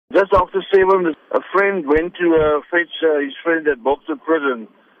Just after 7, a friend went to fetch his friend at Boksburg Prison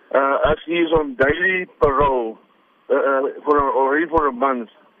as he is on daily parole already for a month.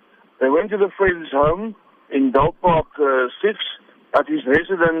 They went to the friend's home in Dalpark 6 at his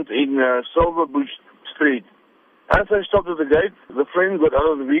residence in Silverbush Street. As they stopped at the gate, the friend got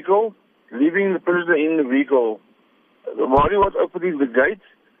out of the vehicle, leaving the prisoner in the vehicle. While he was opening the gate,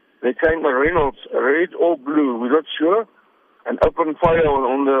 there came a Reynolds, red or blue, we're not sure, and opened fire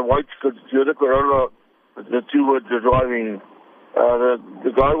on the white Toyota Corolla the two were driving.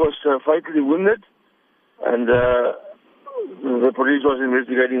 The guy was fatally wounded, and the police was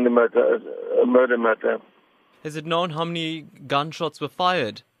investigating the murder matter. Is it known how many gunshots were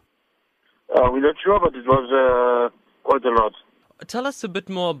fired? We're not sure, but it was quite a lot. Tell us a bit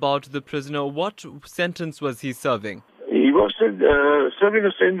more about the prisoner. What sentence was he serving? He was serving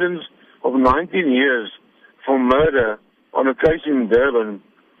a sentence of 19 years for murder on a case in Durban.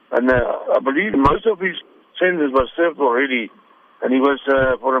 And I believe most of his sentence was served already. And he was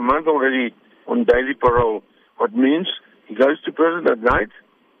for a month already on daily parole. What means he goes to prison at night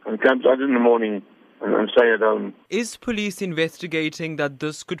and comes out in the morning and stay at home. Is police investigating that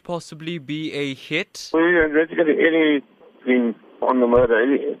this could possibly be a hit? We're investigating anything on the murder,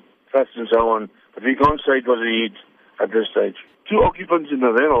 any facts and so on. But we can't say it was a hit at this stage. 2 occupants in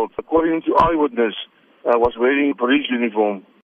the Reynolds, according to eyewitness, was wearing a police uniform.